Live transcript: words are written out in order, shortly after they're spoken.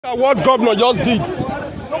Look at what governor just did.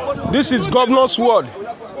 This is governor's word.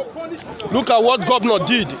 Look at what governor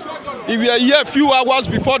did. He were here a few hours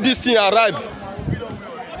before this thing arrived.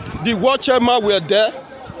 The ward chairman were there.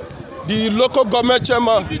 The local government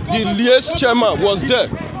chairman, the liaison chairman was there.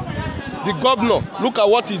 The governor, look at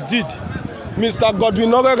what he did. Mr. Godwin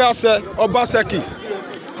Obaseki.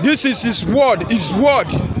 This is his word,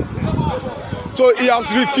 So he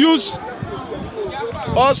has refused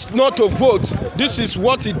us not to vote. This is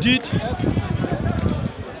what he did.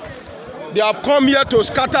 They have come here to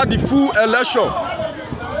scatter the full election.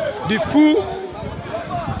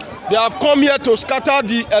 They have come here to scatter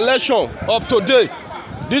the election of today.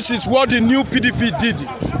 This is what the new PDP did.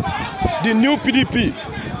 The new PDP,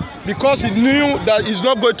 because he knew that he's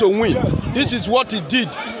not going to win. This is what he did.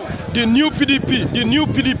 The new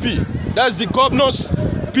PDP, that's the governor's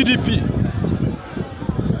PDP.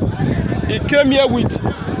 He came here with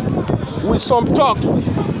some talks.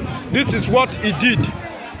 This is what he did.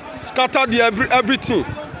 Scattered everything.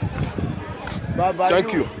 Baba,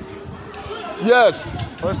 thank you. Yes.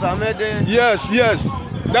 Osamede. Yes.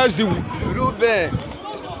 That's the Ruben.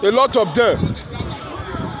 A lot of them.